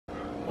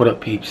What up,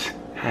 peeps?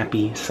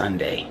 Happy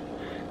Sunday.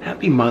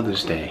 Happy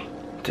Mother's Day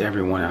to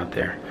everyone out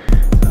there.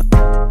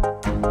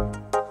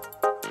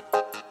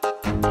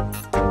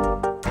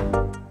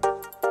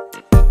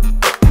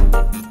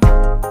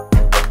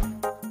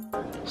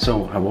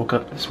 So I woke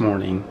up this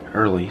morning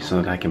early so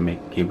that I can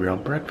make Gabrielle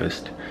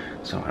breakfast.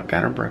 So I've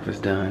got her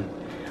breakfast done.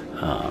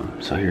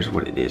 So here's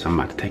what it is. I'm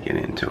about to take it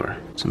into her.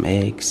 Some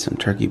eggs, some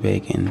turkey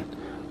bacon,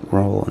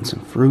 roll, and some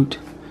fruit.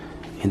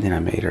 And then I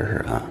made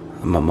her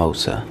a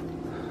mimosa,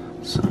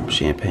 some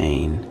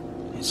champagne,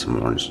 and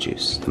some orange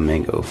juice, the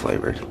mango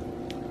flavored.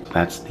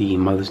 That's the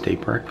Mother's Day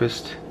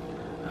breakfast.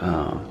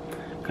 Gonna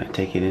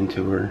take it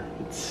into her.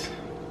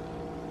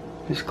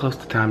 It's close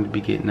to time to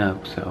be getting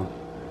up, so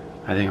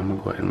I think I'm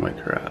gonna go ahead and wake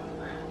her up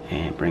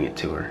and bring it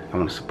to her. I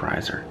want to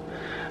surprise her.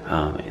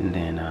 And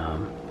then,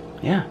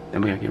 yeah,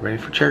 then we gotta get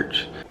ready for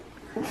church.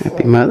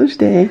 Happy Mother's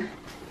Day.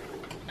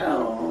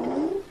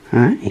 Oh.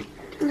 Hi.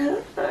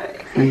 No.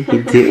 How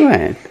you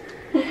doing?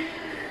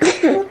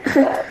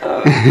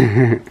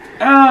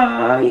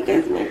 Oh, you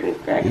guys make me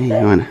cry.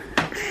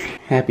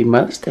 Happy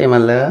Mother's Day, my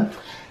love.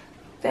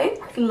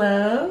 Thanks,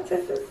 love.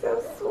 This is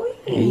so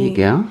sweet. There you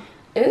go.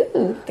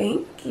 Ooh,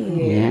 thank you.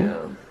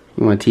 Yeah.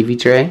 You want a TV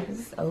tray?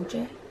 Is this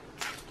OJ?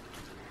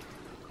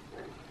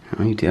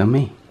 Oh, you tell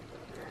me.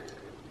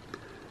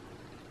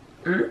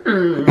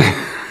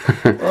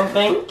 Well,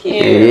 thank you.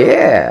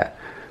 Yeah.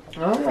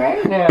 All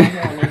right now,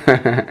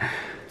 honey.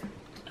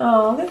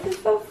 Oh, this is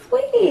so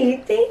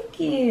sweet. Thank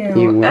you.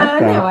 You're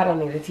welcome. No, I don't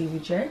need a TV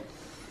tray.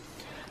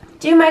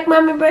 Did you make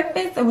mommy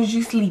breakfast or was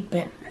you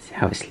sleeping?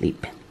 I was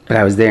sleeping, but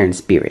I was there in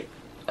spirit.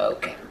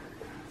 Okay.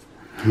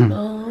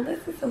 Oh,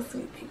 this is so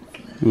sweet.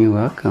 Thank you. You're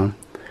welcome.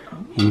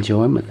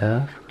 Enjoy, my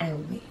love. I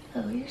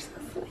will. You're so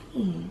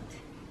sweet.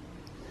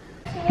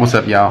 What's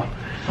up, y'all?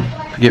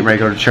 Getting ready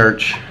to go to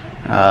church.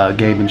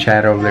 Gabe and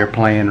Chad are over there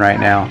playing right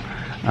now.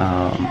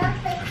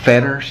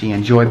 Fed her. She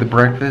enjoyed the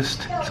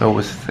breakfast, so it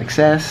was a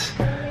success.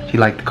 She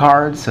liked the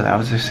cards, so that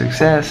was a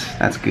success.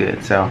 That's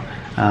good. So,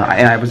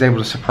 and I was able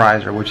to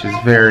surprise her, which is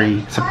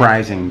very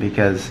surprising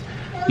because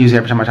usually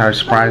every time I try to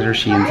surprise her,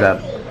 she ends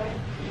up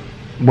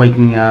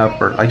waking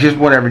up or like just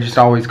whatever, just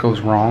always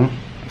goes wrong.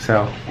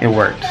 So it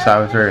worked. So I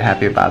was very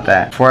happy about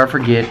that. Before I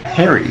forget,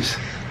 Harry's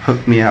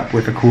hooked me up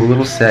with a cool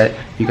little set.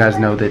 You guys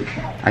know that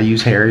I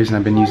use Harry's and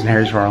I've been using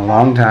Harry's for a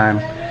long time.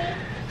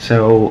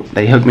 So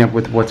they hooked me up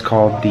with what's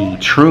called the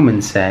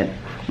Truman set,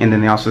 and then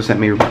they also sent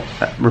me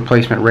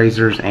replacement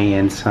razors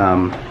and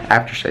some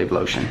aftershave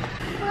lotion.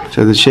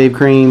 So the shave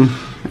cream,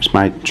 there's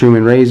my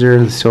Truman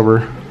razor, the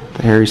silver,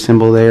 the Harry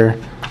symbol there.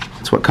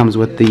 That's what comes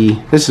with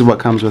this is what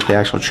comes with the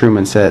actual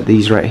Truman set,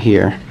 these right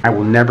here. I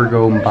will never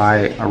go and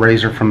buy a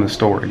razor from the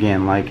store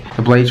again. Like,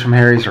 the blades from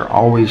Harry's are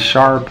always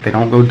sharp, they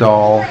don't go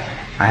dull.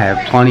 I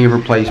have plenty of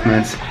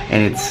replacements,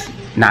 and it's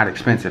not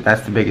expensive.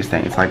 That's the biggest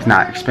thing. It's like, it's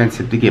not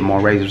expensive to get more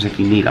razors if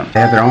you need them.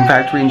 They have their own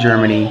factory in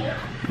Germany.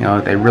 You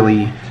know, they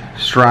really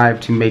strive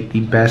to make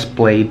the best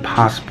blade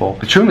possible.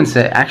 The Truman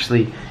set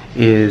actually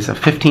is a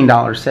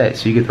 $15 set.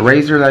 So you get the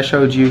razor that I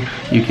showed you,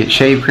 you get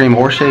shave cream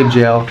or shave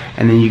gel,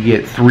 and then you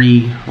get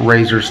 3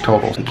 razors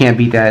total. You can't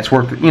beat that. It's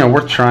worth,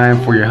 worth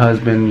trying for your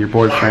husband, your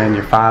boyfriend,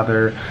 your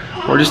father,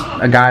 or just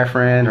a guy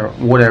friend or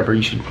whatever.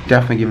 You should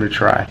definitely give it a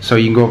try. So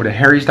you can go over to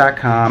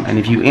harrys.com, and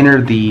if you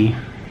enter the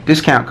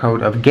discount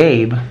code of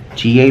Gabe,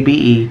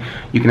 G-A-B-E,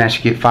 you can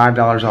actually get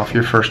 $5 off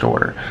your first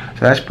order.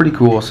 So that's pretty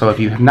cool. So if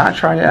you have not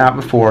tried it out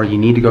before, you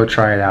need to go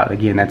try it out.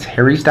 Again, that's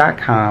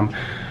harrys.com,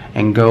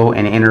 and go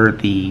and enter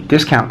the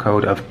discount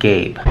code of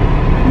Gabe.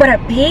 What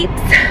up,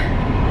 peeps?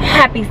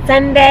 Happy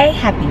Sunday,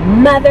 happy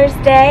Mother's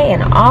Day,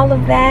 and all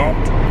of that.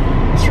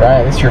 That's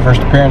right. This is your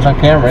first appearance on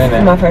camera,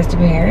 isn't it? My first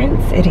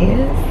appearance, it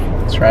is.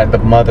 That's right. The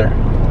mother,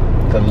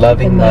 the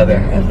loving mother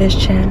of this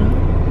channel.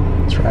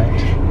 That's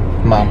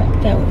right. Mama.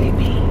 That would be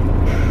me.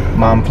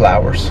 Mom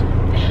Flowers.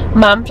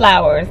 Mom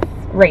Flowers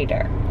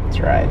Raider. That's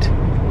right.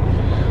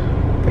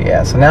 But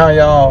yeah, so now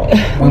y'all,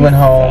 we went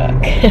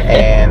home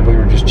and we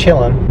were just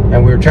chilling,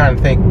 and we were trying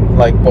to think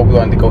like what we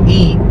wanted to go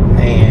eat,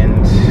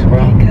 and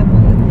well, can't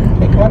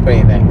come up with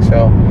anything.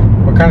 So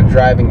we're kind of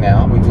driving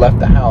now. We've left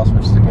the house,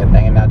 which is a good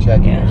thing, and now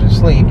Chad is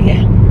asleep,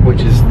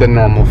 which is the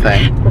normal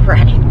thing.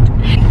 Right.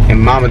 And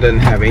Mama doesn't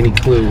have any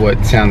clue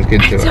what sounds good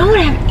to her. I don't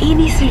have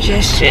any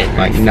suggestion.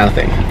 Like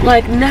nothing.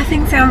 Like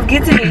nothing sounds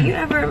good to me. You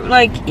ever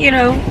you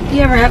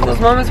ever have those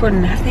moments where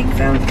nothing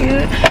sounds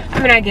good? I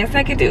mean, I guess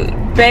I could do it.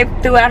 Babe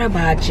threw out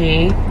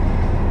hibachi.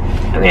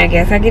 I mean, I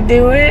guess I could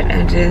do it.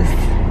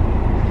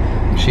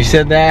 She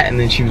said that, and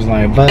then she was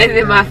like, but. And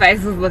then my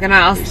face was looking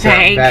all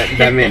stank. So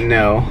that meant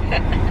no.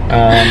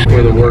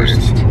 We're the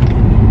worst.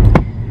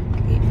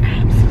 The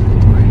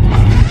absolute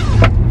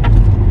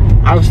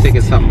worst. I was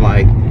thinking something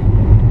like.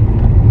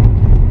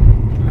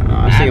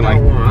 I was thinking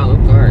like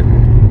Olive Garden.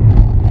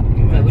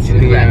 What would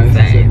you rather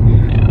say?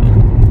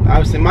 No. I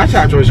was thinking my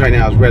top choice right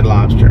now is Red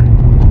Lobster. I'll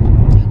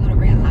go to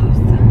Red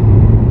Lobster.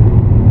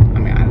 I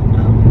mean, I don't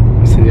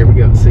know. So there we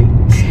go. See.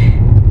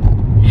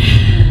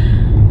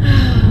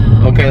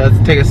 Okay, let's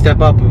take a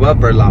step up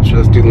above Red Lobster.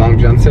 Let's do Long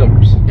John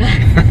Silver's.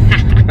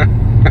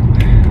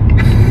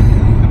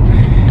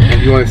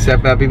 if you want to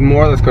step up even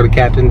more, let's go to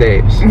Captain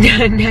Dave's.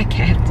 Not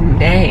Captain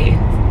Dave.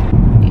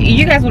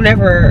 You guys will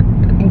never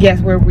guess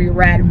where we're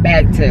riding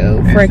back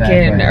to.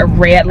 Freaking a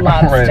Red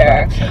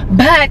Lobster.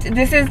 But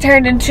this has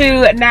turned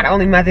into not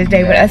only Mother's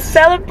Day, but a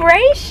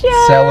celebration.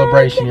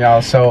 Celebration,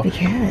 y'all. So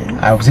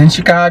I was in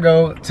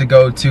Chicago to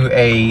go to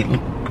a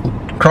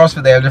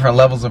CrossFit. They have different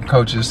levels of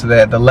coaches. So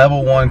that the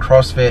level 1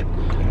 CrossFit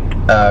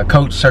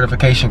coach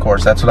certification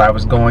course. That's what I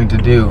was going to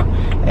do.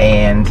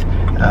 And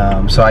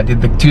so I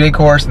did the 2-day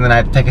course, and then I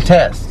had to take a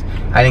test.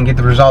 I didn't get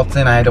the results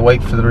in. I had to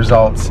wait for the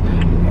results.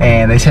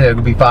 And they said it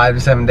would be 5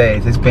 to 7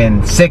 days. It's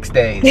been 6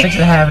 days,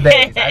 6.5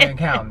 days. I didn't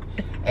count.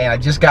 And I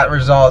just got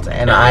results,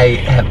 and I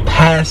have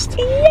passed.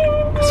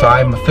 So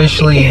I'm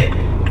officially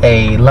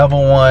a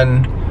level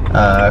 1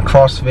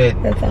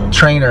 CrossFit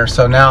trainer.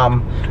 So now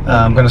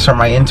I'm going to start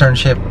my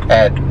internship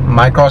at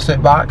my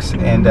CrossFit box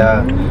and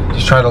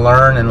just try to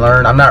learn and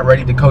learn. I'm not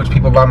ready to coach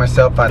people by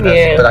myself, but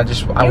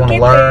I want to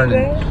learn.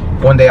 And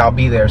one day I'll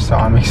be there. So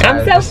I'm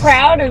excited. I'm so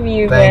proud of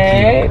you,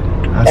 Thank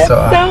you. That's so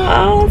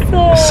awesome.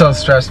 It's so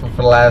stressful for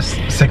the last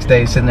 6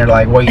 days sitting there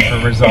like waiting for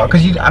a result.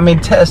 Because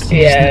tests,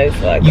 you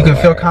can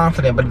feel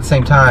confident, but at the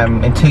same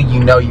time, until you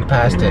know you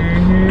passed it,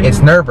 it's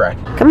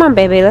nerve-wracking. Come on,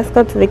 baby, let's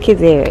go to the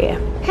kids area.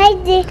 Hi,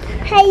 Daddy.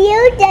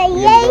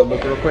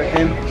 Look real quick,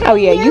 oh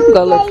yeah, you can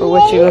go look for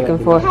what you're looking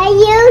for. I'm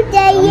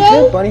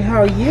good, buddy.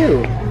 How are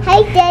you?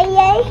 Hi,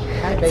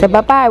 Daddy. So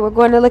bye-bye. We're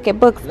going to look at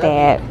books,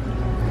 Dad.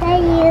 Hi,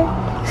 you.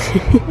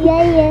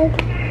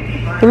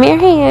 Give me your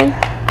hand.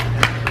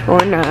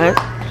 Or not.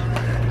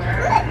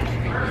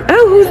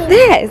 Oh, who's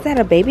that? Is that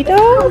a baby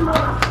doll?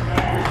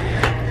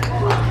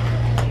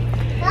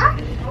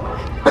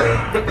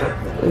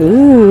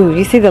 Ooh,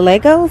 you see the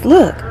Legos?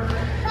 Look.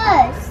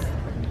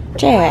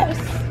 Jack.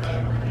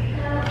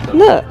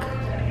 Look.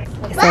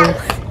 It's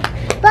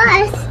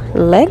a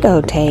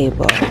Lego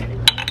table.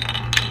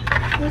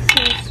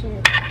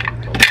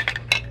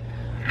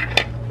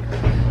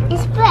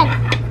 It's red.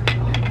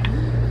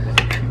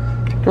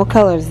 What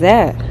color is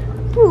that?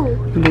 Blue.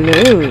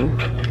 Blue.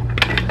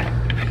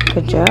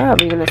 Good job.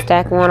 You're going to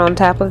stack one on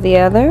top of the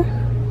other?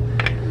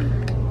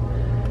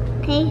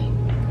 Okay.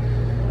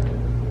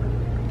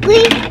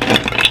 Green.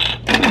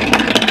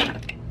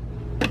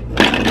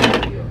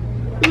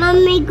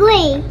 Mommy,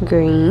 green.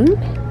 Green.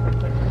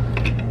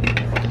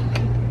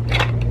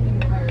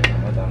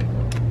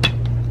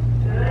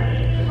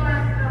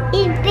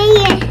 It's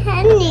big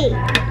honey.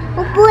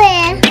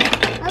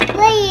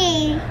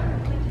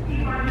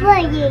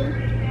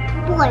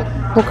 Boy.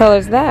 What color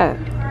is that?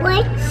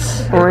 What?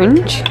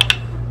 Orange.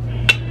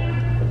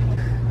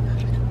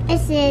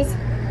 This is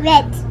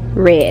red.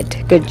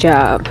 Red. Good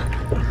job.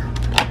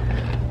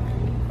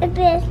 A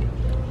bit.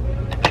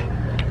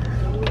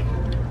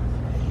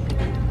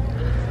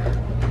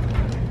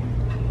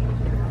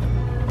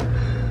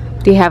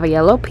 Do you have a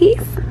yellow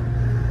piece?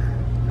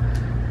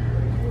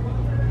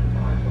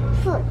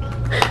 Look.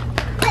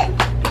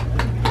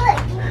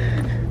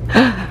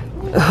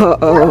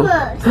 Uh-oh.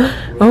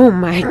 Oh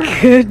my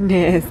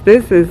goodness.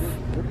 This is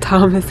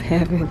Thomas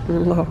Heaven,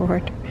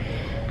 Lord.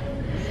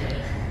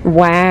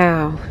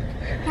 Wow.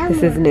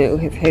 This is new.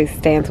 He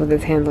stands with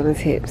his hands on his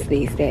hips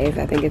these days.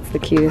 I think it's the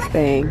cutest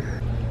thing.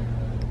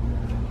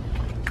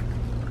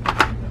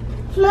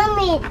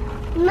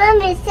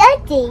 Mommy,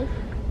 Salty.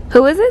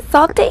 Who is it?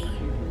 Salty?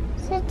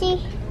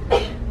 Salty.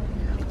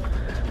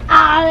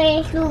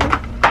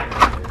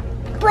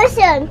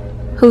 Person.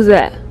 Who's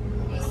that?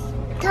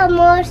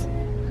 Thomas.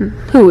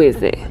 Who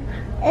is it?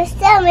 It's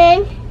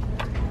Salmon.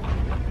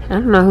 I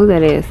don't know who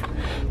that is.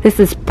 This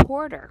is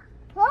Porter.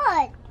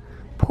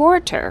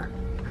 Porter.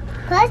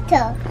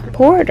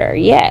 Porter,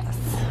 yes.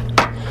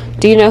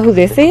 Do you know who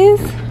this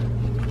is?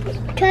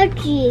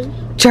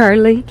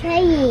 Charlie.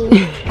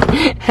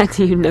 How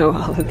do you know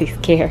all of these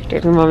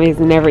characters? Mommy's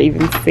never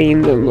even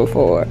seen them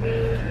before.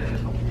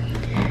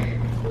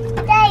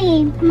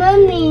 Daddy,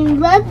 Mommy,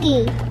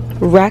 Rocky.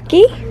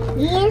 Rocky?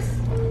 Yes.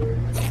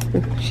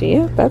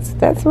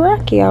 That's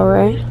Rocky, all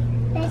right.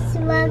 That's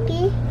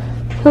Rocky.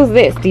 Who's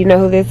this? Do you know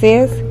who this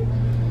is?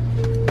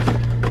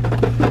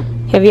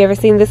 Have you ever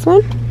seen this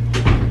one?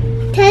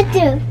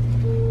 Tattoo.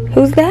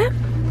 Who's that?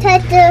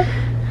 Tattoo.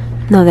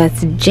 No,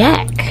 that's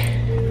Jack.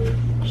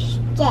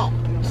 Jack.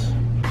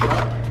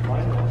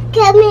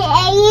 Can be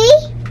Ellie.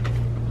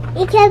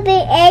 It can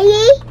be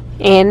Ellie.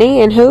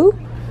 Annie and who?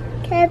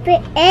 Can be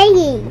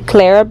Ellie.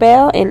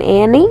 Clarabelle and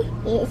Annie.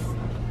 Yes.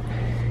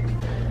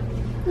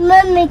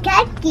 Mommy,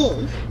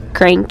 Kaki.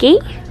 Cranky.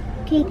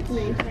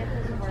 Kiki.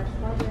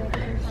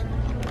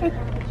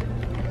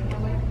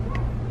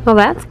 Oh,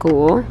 that's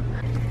cool.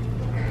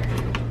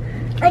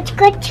 Let's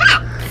go touch.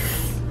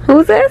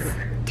 Who's this?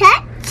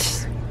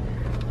 Touch.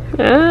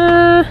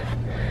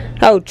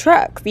 Oh,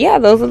 trucks. Yeah,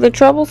 those are the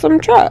troublesome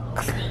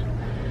trucks.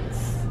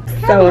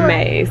 So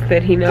amazed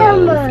that he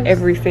knows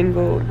every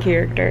single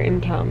character in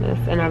Thomas,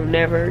 and I've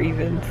never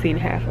even seen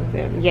half of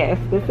them. Yes,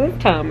 this is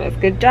Thomas.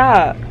 Good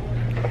job.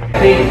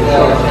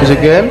 Is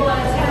it good?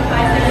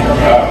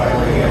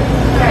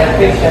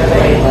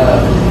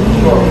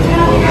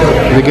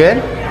 Is it good?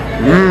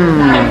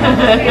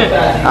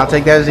 I'll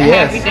take that as a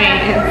yes.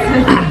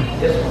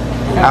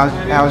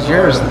 How's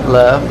yours,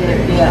 love?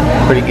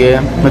 Pretty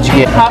good. What'd you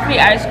get? Coffee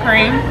ice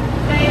cream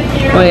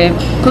with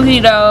cookie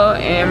dough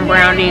and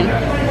brownie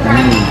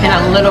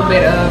and a little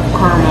bit of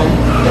caramel.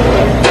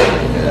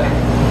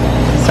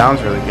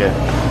 Sounds really good.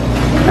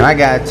 And I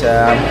got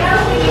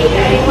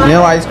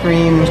vanilla ice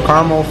cream,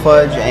 caramel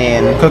fudge,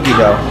 and cookie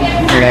dough,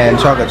 and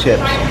chocolate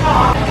chips.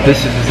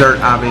 This is dessert,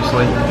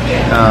 obviously.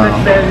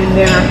 Much better than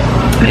dinner.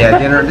 Yeah,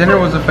 dinner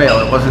was a fail.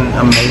 It wasn't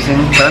amazing,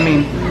 but I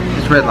mean,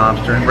 it's Red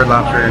Lobster. Red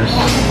Lobster is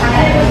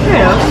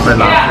Red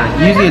Lobster.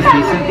 Usually it's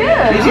decent.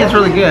 Usually it's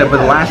really good, but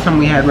the last time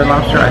we had Red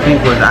Lobster, I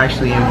think, was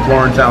actually in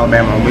Florence,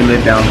 Alabama. We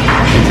lived down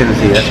in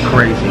Tennessee. That's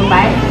crazy.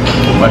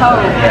 But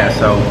yeah,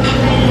 so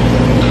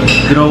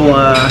good old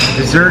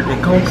dessert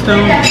at Cold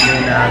Stone,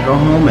 and then go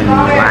home and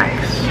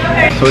relax.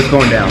 So it's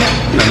going down.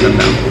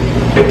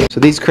 No. So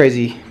these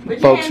crazy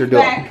folks are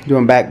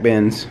doing back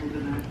bends.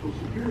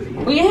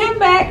 Put your hand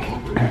back.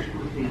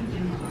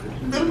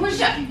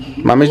 Push up.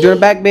 Mommy's doing a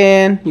back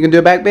bend. You can do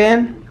a back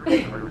bend?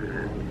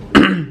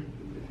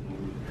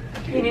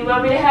 You need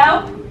mommy to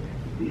help?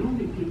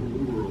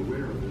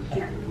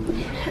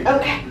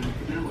 Okay.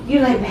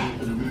 You lay back.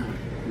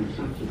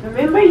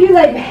 Remember, you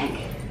lay back.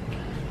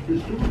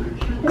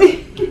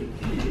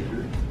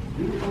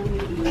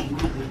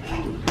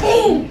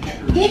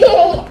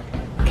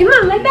 Come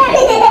on, lay back.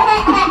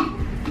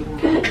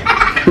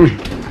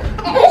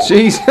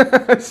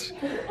 Jesus.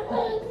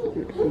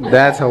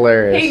 That's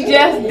hilarious. He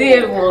just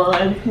did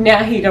one.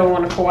 Now he don't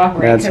want to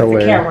cooperate. That's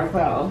hilarious. The camera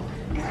closed.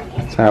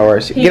 That's how it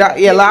works. Get out.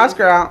 Yeah, let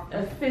Oscar out.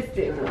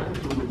 Assisted one.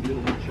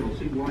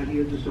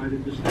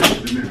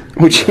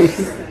 Would you?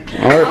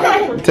 Or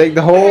take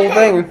the whole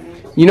thing.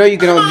 You know you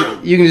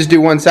can just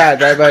do one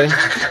side, right, buddy?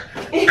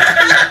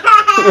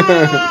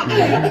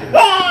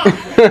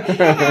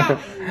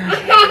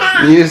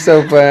 You're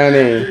so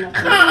funny.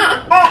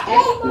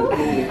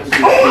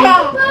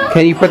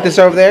 Can you put this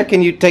over there?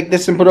 Can you take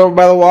this and put it over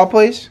by the wall,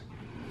 please?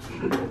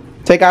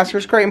 Take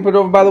Oscar's crate and put it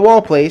over by the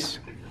wall, please.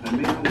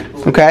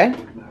 Okay?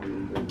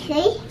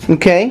 Okay.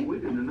 Okay.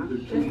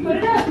 Just put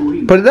it up.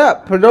 Put it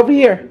up. Put it over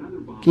here.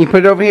 Can you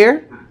put it over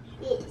here?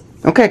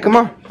 Okay, come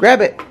on.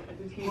 Grab it.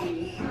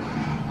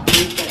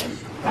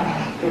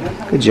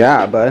 Good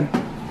job, bud.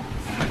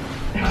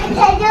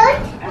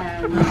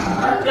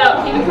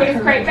 No, can you put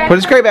his crate back? Put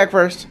his crate back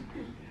first.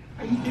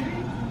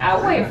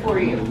 I'll wait for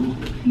you.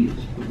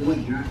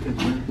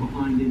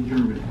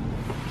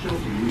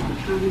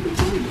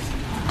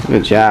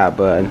 Good job,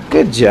 bud.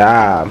 Good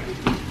job.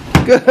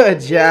 Good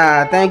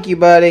job. Thank you,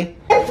 buddy.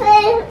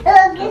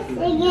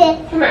 Come here,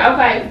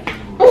 okay.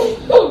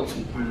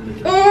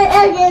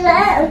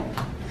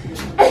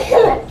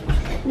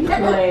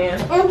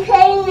 I'm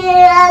playing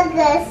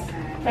August.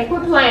 Like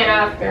we're playing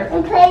Oscar.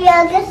 I'm playing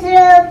August.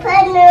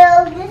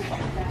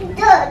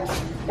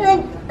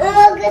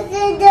 August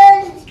is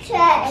doing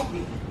track.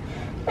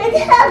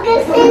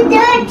 August is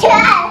doing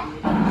track.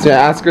 So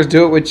Oscar's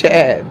do it with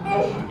Chad.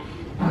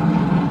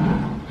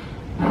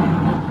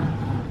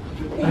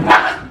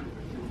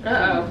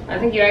 Uh-oh. I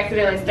think you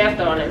accidentally stepped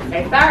on him.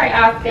 Say sorry,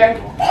 Oscar.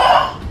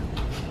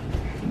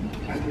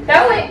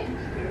 Throw it.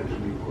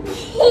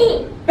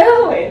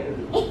 Throw it.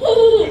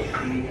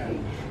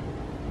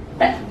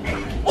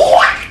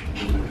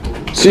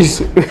 She's.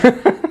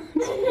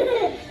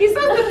 He's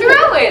supposed to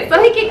throw it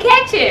so he can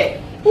catch it.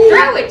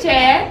 Throw it,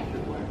 Chad.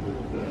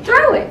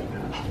 Throw it.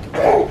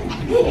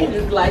 He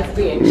just likes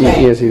being chased.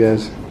 Yes, he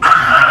does.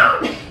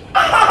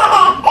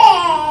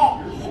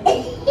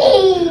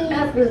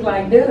 Oscar's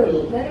like,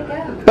 dude, let it go.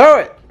 Throw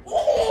it.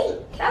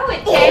 Throw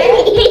it, Chad.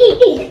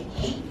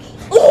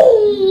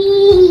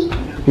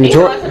 Can you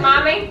throw it to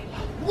mommy?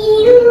 Can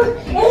you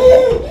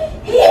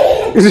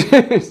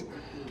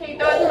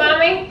throw it to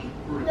mommy?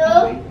 No.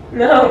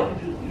 No.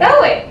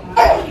 Throw it.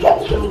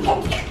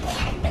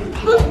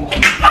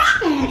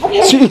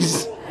 Jeez.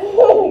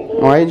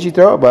 Why didn't you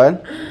throw it,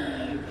 bud?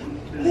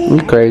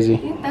 You're crazy.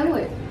 You throw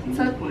it.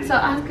 So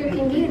Oscar